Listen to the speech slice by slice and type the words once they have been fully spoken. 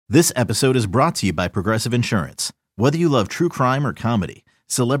This episode is brought to you by Progressive Insurance. Whether you love true crime or comedy,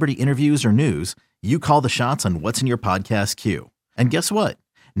 celebrity interviews or news, you call the shots on what's in your podcast queue. And guess what?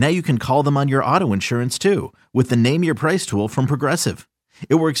 Now you can call them on your auto insurance too with the Name Your Price tool from Progressive.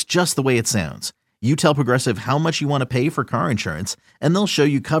 It works just the way it sounds. You tell Progressive how much you want to pay for car insurance, and they'll show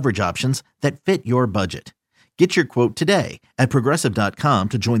you coverage options that fit your budget. Get your quote today at Progressive.com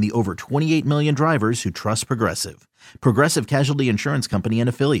to join the over 28 million drivers who trust Progressive. Progressive Casualty Insurance Company and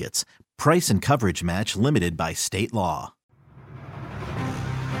Affiliates. Price and coverage match limited by state law.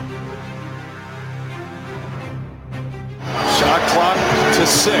 Shot clock to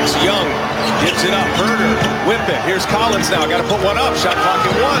 6. Young gives it up. Herder, whip it. Here's Collins now. Got to put one up. Shot clock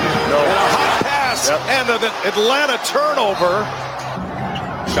at 1. No. And a hot pass. Yep. And the Atlanta turnover.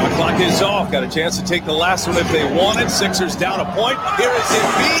 Shot clock is off. Got a chance to take the last one if they wanted. Sixers down a point. Here is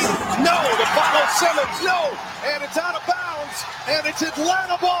Embiid. No. The final Simmons. No. And it's out of bounds. And it's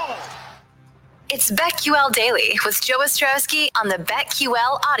Atlanta ball. It's BetQL Daily with Joe Ostrowski on the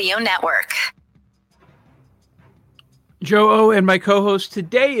BetQL Audio Network. Joe O and my co-host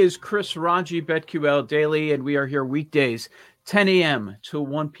today is Chris Ranji, BetQL Daily, and we are here weekdays, 10 a.m. to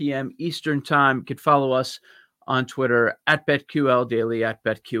 1 p.m. Eastern Time. You can follow us on Twitter at BetQL Daily, at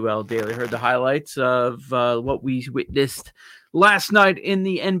BetQL Daily. Heard the highlights of what we witnessed last night in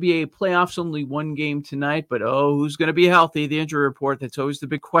the NBA playoffs. Only one game tonight, but who's going to be healthy? The injury report, that's always the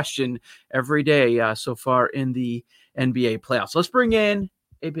big question every day so far in the NBA playoffs. Let's bring in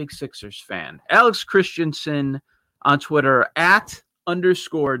a big Sixers fan, Alex Christensen, on Twitter at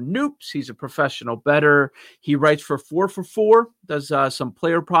 _Noops. He's a professional bettor. He writes for 4 for 4, does some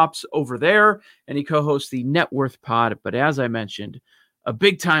player props over there, and he co-hosts the Net Worth Pod. But as I mentioned, a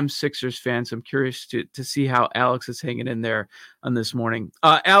big-time Sixers fan, so I'm curious to see how Alex is hanging in there on this morning.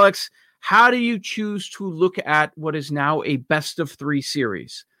 Alex, how do you choose to look at what is now a best-of-3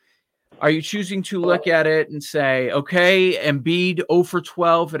 series? Are you choosing to look at it and say, okay, Embiid 0 for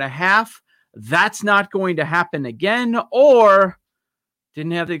 12 and a half, that's not going to happen again, or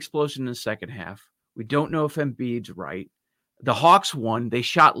didn't have the explosion in the second half? We don't know if Embiid's right. The Hawks won. They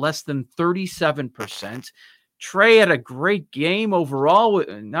shot less than 37%. Trey had a great game overall with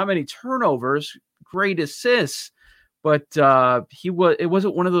not many turnovers, great assists, but it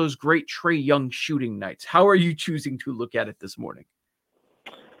wasn't one of those great Trey Young shooting nights. How are you choosing to look at it this morning?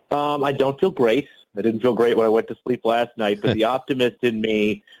 I don't feel great. I didn't feel great when I went to sleep last night, but the optimist in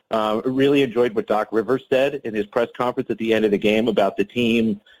me really enjoyed what Doc Rivers said in his press conference at the end of the game about the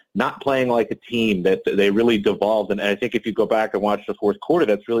team not playing like a team, that they really devolved. And I think if you go back and watch the fourth quarter,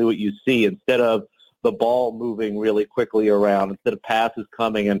 that's really what you see. Instead of the ball moving really quickly around, instead of passes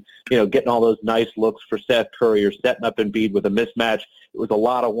coming and, getting all those nice looks for Seth Curry or setting up Embiid with a mismatch, it was a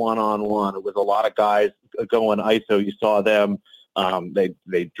lot of one-on-one. It was a lot of guys going ISO. You saw them.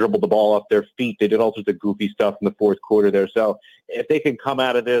 They dribbled the ball off their feet. They did all sorts of goofy stuff in the fourth quarter there. So if they can come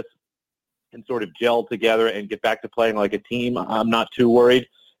out of this and sort of gel together and get back to playing like a team, I'm not too worried.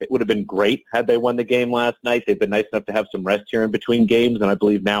 It would have been great had they won the game last night. They've been nice enough to have some rest here in between games, and I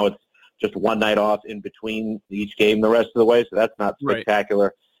believe now it's just one night off in between each game the rest of the way, so that's not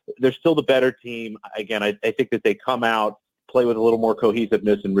spectacular. Right. They're still the better team. Again, I think that they come out, play with a little more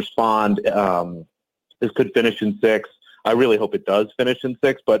cohesiveness, and respond. This could finish in 6. I really hope it does finish in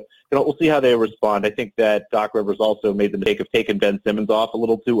 6, but we'll see how they respond. I think that Doc Rivers also made the mistake of taking Ben Simmons off a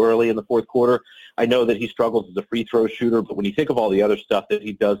little too early in the fourth quarter. I know that he struggles as a free throw shooter, but when you think of all the other stuff that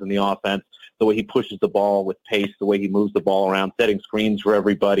he does in the offense, the way he pushes the ball with pace, the way he moves the ball around, setting screens for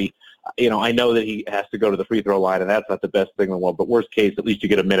everybody, I know that he has to go to the free throw line, and that's not the best thing in the world. But worst case, at least you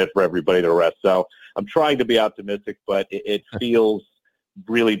get a minute for everybody to rest. So I'm trying to be optimistic, but it feels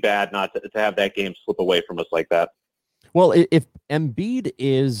really bad not to have that game slip away from us like that. Well, if Embiid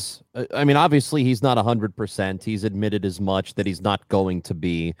is, obviously he's not 100%. He's admitted as much that he's not going to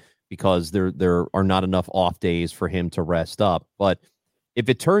be because there are not enough off days for him to rest up. But if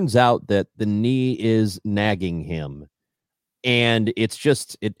it turns out that the knee is nagging him and it's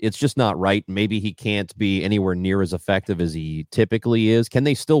just not right, maybe he can't be anywhere near as effective as he typically is, can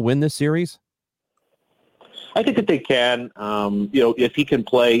they still win this series? I think that they can. If he can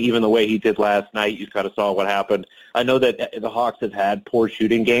play even the way he did last night, you kind of saw what happened. I know that the Hawks have had poor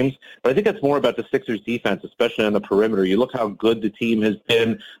shooting games, but I think that's more about the Sixers' defense, especially on the perimeter. You look how good the team has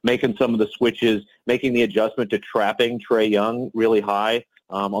been, making some of the switches, making the adjustment to trapping Trey Young really high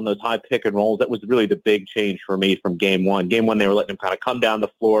on those high pick and rolls. That was really the big change for me from Game 1. Game 1, they were letting him kind of come down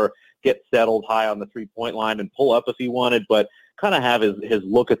the floor, get settled high on the three-point line and pull up if he wanted, but kind of have his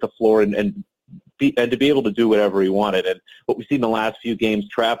look at the floor and to be able to do whatever he wanted. And what we've seen the last few games,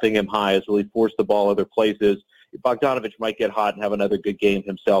 trapping him high, has really forced the ball other places. Bogdanovich might get hot and have another good game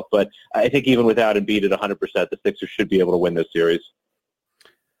himself, but I think even without Embiid at 100%, the Sixers should be able to win this series.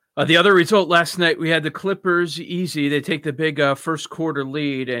 The other result last night, we had the Clippers easy. They take the big first quarter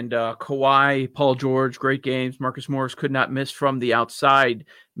lead, and Kawhi, Paul George, great games. Marcus Morris could not miss from the outside.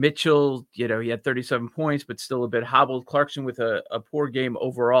 Mitchell, he had 37 points, but still a bit hobbled. Clarkson with a poor game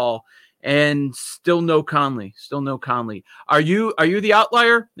overall, and still no Conley. Are you the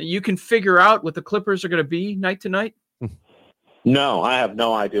outlier that you can figure out what the Clippers are going to be night to night? No, I have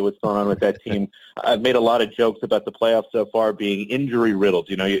no idea what's going on with that team. I've made a lot of jokes about the playoffs so far being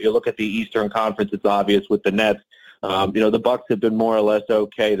injury-riddled. You look at the Eastern Conference, it's obvious with the Nets. The Bucks have been more or less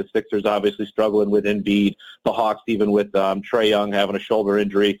okay. The Sixers obviously struggling with Embiid. The Hawks, even with Trae Young having a shoulder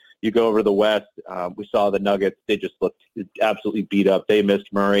injury. You go over to the West, we saw the Nuggets. They just looked absolutely beat up. They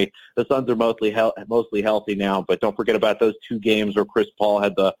missed Murray. The Suns are mostly healthy now, but don't forget about those 2 games where Chris Paul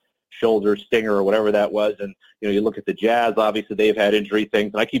had the shoulder stinger or whatever that was. And, you look at the Jazz, obviously they've had injury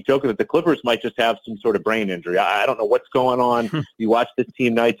things. And I keep joking that the Clippers might just have some sort of brain injury. I don't know what's going on. You watch this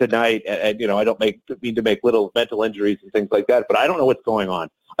team night to night, and I don't mean to make little mental injuries and things like that, but I don't know what's going on.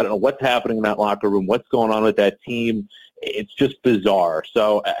 I don't know what's happening in that locker room, what's going on with that team. It's just bizarre.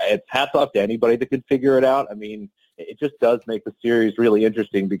 So it's hats off to anybody that can figure it out. I mean, it just does make the series really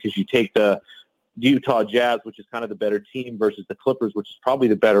interesting because you take the Utah Jazz, which is kind of the better team, versus the Clippers, which is probably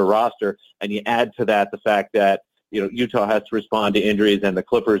the better roster, and you add to that the fact that Utah has to respond to injuries, and the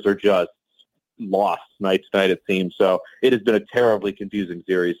Clippers are just lost night to night, it seems. So it has been a terribly confusing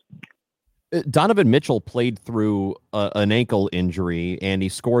series. Donovan Mitchell played through an ankle injury, and he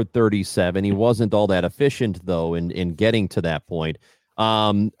scored 37. He wasn't all that efficient, though, in getting to that point.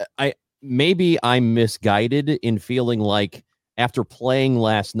 Maybe I'm misguided in feeling like after playing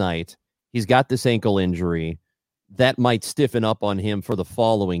last night, he's got this ankle injury that might stiffen up on him for the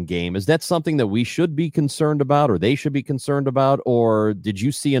following game. Is that something that we should be concerned about, or they should be concerned about, or did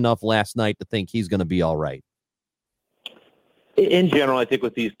you see enough last night to think he's going to be all right? In general, I think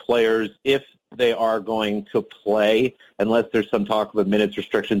with these players, if they are going to play, unless there's some talk of minutes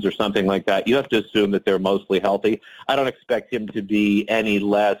restrictions or something like that, you have to assume that they're mostly healthy. I don't expect him to be any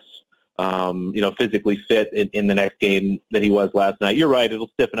less physically fit in the next game than he was last night. You're right, it'll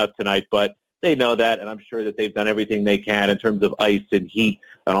stiffen up tonight, but they know that, and I'm sure that they've done everything they can in terms of ice and heat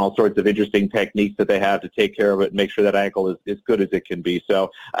and all sorts of interesting techniques that they have to take care of it and make sure that ankle is as good as it can be. So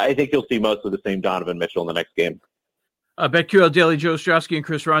I think you'll see most of the same Donovan Mitchell in the next game. BetQL Daily, Joe Ostrowski and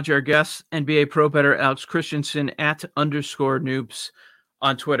Chris Raja, our guests. NBA Pro Bettor Alex Christensen @_Noobs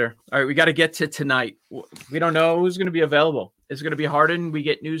on Twitter. All right, we got to get to tonight. We don't know who's going to be available. Is it going to be Harden? We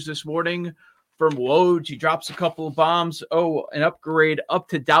get news this morning from Woj. He drops a couple of bombs. Oh, an upgrade up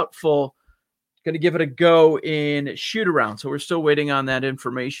to doubtful. Going to give it a go in shoot-around. So we're still waiting on that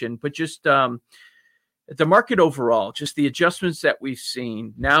information. But just the market overall, just the adjustments that we've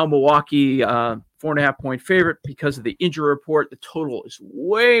seen. Now Milwaukee, 4.5-point favorite because of the injury report. The total is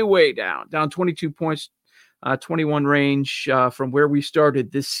way, way down 22 points, 21 range from where we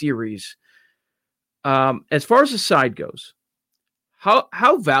started this series. As far as the side goes,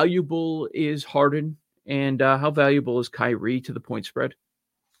 how valuable is Harden and how valuable is Kyrie to the point spread?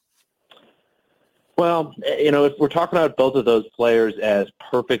 Well, if we're talking about both of those players as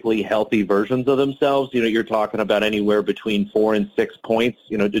perfectly healthy versions of themselves, you're talking about anywhere between 4 and 6 points,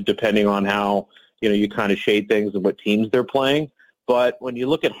 depending on how, you kind of shade things and what teams they're playing. But when you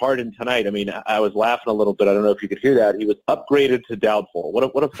look at Harden tonight, I was laughing a little bit. I don't know if you could hear that. He was upgraded to doubtful.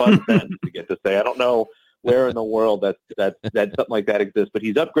 What a fun sentence to get to say. I don't know where in the world that something like that exists, but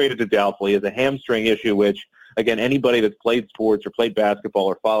he's upgraded to doubtful. He has a hamstring issue, which, again, anybody that's played sports or played basketball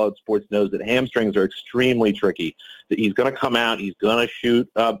or followed sports knows that hamstrings are extremely tricky. That he's going to come out, he's going to shoot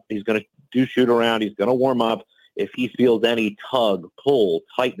up, he's going to do shoot around, he's going to warm up. If he feels any tug, pull,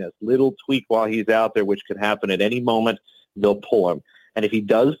 tightness, little tweak while he's out there, which could happen at any moment, they'll pull him. And if he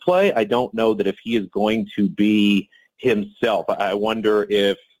does play, I don't know that if he is going to be himself. I wonder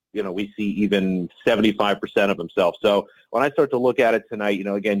if, we see even 75% of himself. So when I start to look at it tonight,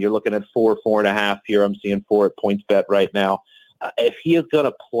 again, you're looking at 4.5 here. I'm seeing 4 at PointsBet right now. If he is going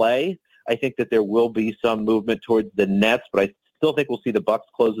to play, I think that there will be some movement towards the Nets, but I still think we'll see the Bucks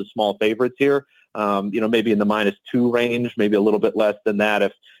close as small favorites here. Maybe in the -2 range, maybe a little bit less than that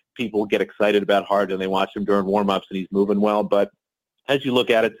if people get excited about Harden and they watch him during warm-ups and he's moving well. But as you look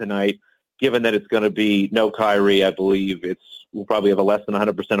at it tonight, given that it's going to be no Kyrie, I believe we'll probably have a less than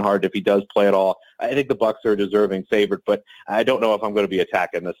 100% Harden if he does play at all. I think the Bucks are a deserving favorite, but I don't know if I'm going to be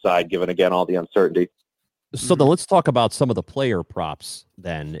attacking this side, given, again, all the uncertainty. So then let's talk about some of the player props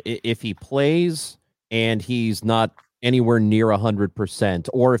then. If he plays and he's not anywhere near 100%,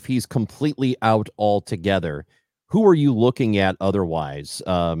 or if he's completely out altogether, who are you looking at otherwise?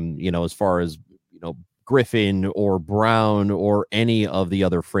 As far as Griffin or Brown or any of the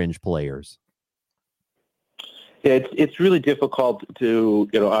other fringe players. Yeah, it's really difficult to,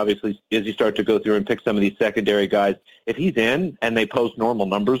 obviously, as you start to go through and pick some of these secondary guys, if he's in and they post normal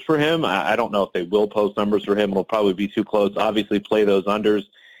numbers for him, I don't know if they will post numbers for him. It'll probably be too close. Obviously, play those unders.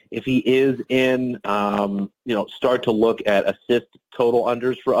 If he is in, start to look at assist total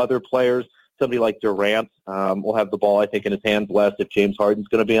unders for other players. Somebody like Durant will have the ball, I think, in his hands less if James Harden's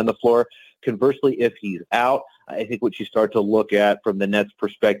going to be on the floor. Conversely, if he's out, I think what you start to look at from the Nets'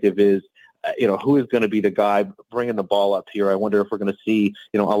 perspective is, who is going to be the guy bringing the ball up here? I wonder if we're going to see,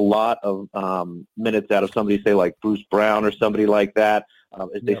 a lot of minutes out of somebody, say, like Bruce Brown or somebody like that,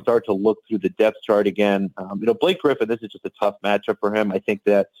 as they start to look through the depth chart again. Blake Griffin, this is just a tough matchup for him. I think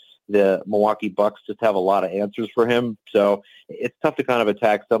that the Milwaukee Bucks just have a lot of answers for him. So it's tough to kind of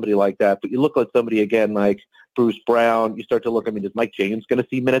attack somebody like that. But you look at somebody, again, like Bruce Brown, you start to look, is Mike James going to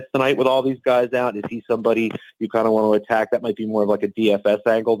see minutes tonight with all these guys out? Is he somebody you kind of want to attack? That might be more of like a DFS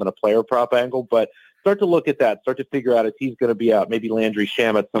angle than a player prop angle. But start to look at that. Start to figure out if he's going to be out. Maybe Landry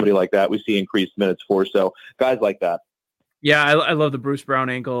Shamet, somebody like that, we see increased minutes for. So guys like that. Yeah, I love the Bruce Brown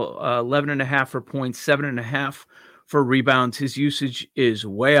angle. 11.5 for points, 7.5 for rebounds. His usage is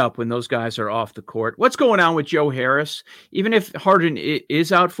way up when those guys are off the court. What's going on with Joe Harris? Even if Harden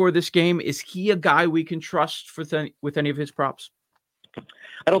is out for this game, is he a guy we can trust with any of his props?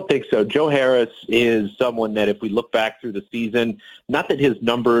 I don't think so. Joe Harris is someone that if we look back through the season, not that his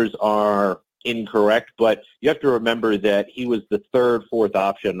numbers are incorrect, but you have to remember that he was the third, fourth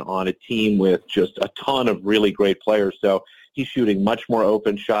option on a team with just a ton of really great players. So he's shooting much more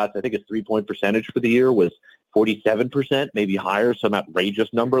open shots. I think his three-point percentage for the year was 47%, maybe higher, some outrageous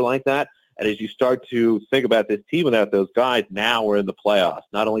number like that. And as you start to think about this team without those guys, now we're in the playoffs.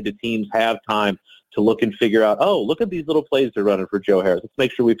 Not only do teams have time to look and figure out, look at these little plays they're running for Joe Harris. Let's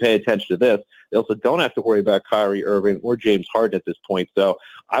make sure we pay attention to this. They also don't have to worry about Kyrie Irving or James Harden at this point. So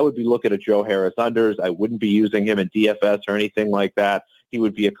I would be looking at Joe Harris unders. I wouldn't be using him in DFS or anything like that. He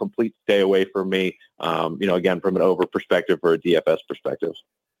would be a complete stay away from me, again, from an over perspective or a DFS perspective.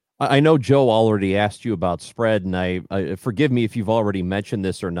 I know Joe already asked you about spread, and I forgive me if you've already mentioned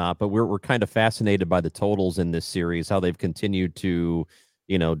this or not, but we're kind of fascinated by the totals in this series, how they've continued to,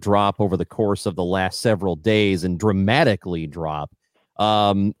 drop over the course of the last several days and dramatically drop.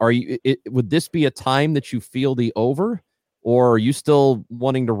 Would this be a time that you feel the over, or are you still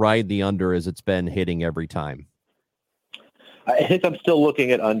wanting to ride the under as it's been hitting every time? I think I'm still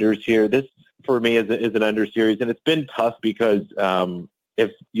looking at unders here. This, for me, is an under series, and it's been tough because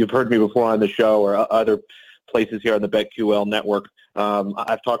if you've heard me before on the show or other places here on the BetQL network,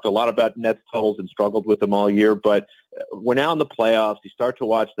 I've talked a lot about Nets totals and struggled with them all year, but we're now in the playoffs. You start to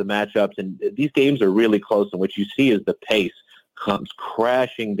watch the matchups, and these games are really close, and what you see is the pace comes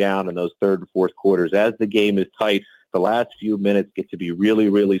crashing down in those third and fourth quarters. As the game is tight, the last few minutes get to be really,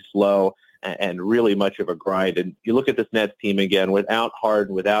 really slow and really much of a grind. And you look at this Nets team again, without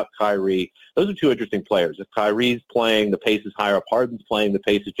Harden, without Kyrie, those are two interesting players. If Kyrie's playing, the pace is higher. If Harden's playing, the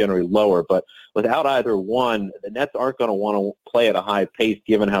pace is generally lower. But without either one, the Nets aren't going to want to play at a high pace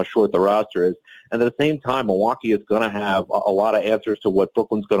given how short the roster is. And at the same time, Milwaukee is going to have a lot of answers to what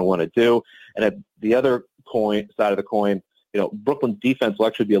Brooklyn's going to want to do. And at the other side of the coin, Brooklyn's defense will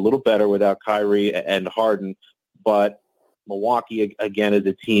actually be a little better without Kyrie and Harden. But Milwaukee, again, is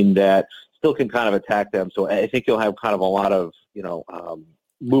a team that still can kind of attack them. So I think you'll have kind of a lot of,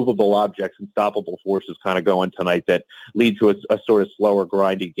 movable objects, unstoppable forces kind of going tonight that lead to a sort of slower,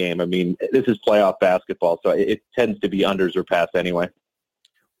 grindy game. I mean, this is playoff basketball, so it tends to be unders or pass anyway.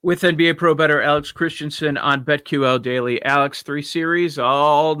 With NBA Pro Bettor Alex Christensen on BetQL Daily. Alex, 3 series,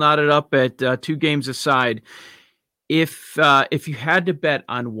 all knotted up at 2 games aside. If you had to bet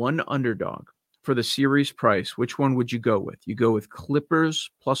on one underdog for the series price, which one would you go with? You go with Clippers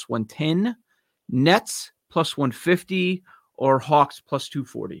plus 110, Nets plus 150, or Hawks plus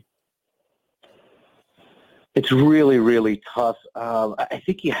 240? It's really, really tough. I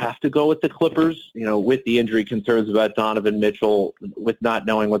think you have to go with the Clippers, with the injury concerns about Donovan Mitchell, with not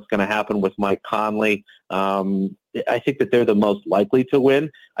knowing what's going to happen with Mike Conley. I think that they're the most likely to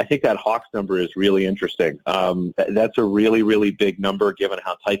win. I think that Hawks number is really interesting. That's a really, really big number given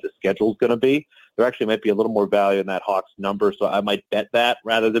how tight the schedule is going to be. There actually might be a little more value in that Hawks number, so I might bet that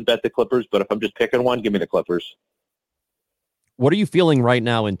rather than bet the Clippers. But if I'm just picking one, give me the Clippers. What are you feeling right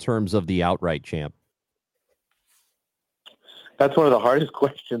now in terms of the outright champ? That's one of the hardest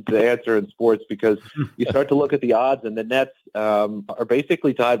questions to answer in sports because you start to look at the odds, and the Nets are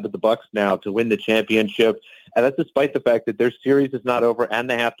basically tied with the Bucks now to win the championship, and that's despite the fact that their series is not over and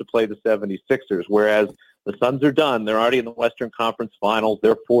they have to play the 76ers, whereas The Suns are done. They're already in the Western Conference Finals.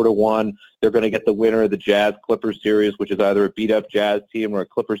 They're 4-1. They're going to get the winner of the Jazz-Clippers series, which is either a beat-up Jazz team or a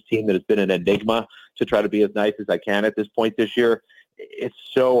Clippers team that has been an enigma, to try to be as nice as I can at this point this year. It's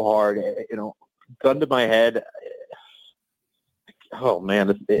so hard. Gun to my head. Oh, man.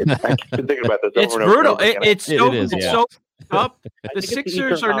 I've been thinking about this it's over and brutal. over again. It's so up. The think it's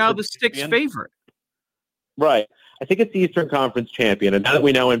Sixers the are now the Conference sixth champion. favorite. Right. I think it's the Eastern Conference champion. And now that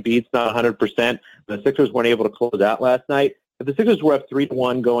we know Embiid's not 100%, the Sixers weren't able to close out last night. If the Sixers were up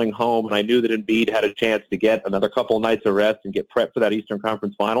 3-1 going home, and I knew that Embiid had a chance to get another couple of nights of rest and get prepped for that Eastern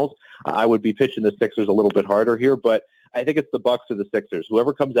Conference Finals, I would be pitching the Sixers a little bit harder here. But I think it's the Bucks or the Sixers.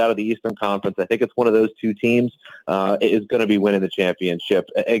 Whoever comes out of the Eastern Conference, I think it's one of those two teams is going to be winning the championship.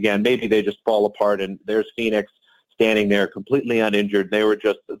 Again, maybe they just fall apart, and there's Phoenix standing there completely uninjured. They were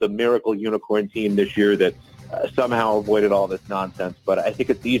just the miracle unicorn team this year that somehow avoided all this nonsense. But I think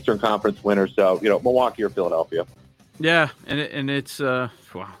it's the Eastern Conference winner. So, Milwaukee or Philadelphia. Yeah, and it's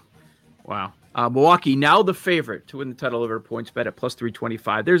wow. Milwaukee now the favorite to win the title over points bet at plus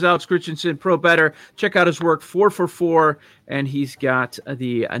 325. There's Alex Christensen, pro bettor. Check out his work, 4 for 4, and he's got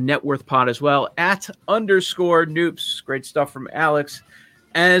the net worth pod as well at _Noops. Great stuff from Alex.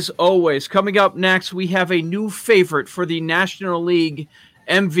 As always, coming up next, we have a new favorite for the National League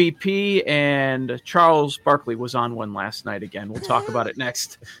MVP, and Charles Barkley was on one last night again. We'll talk about it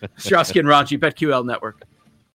next. Strowski and Raji, BetQL Network.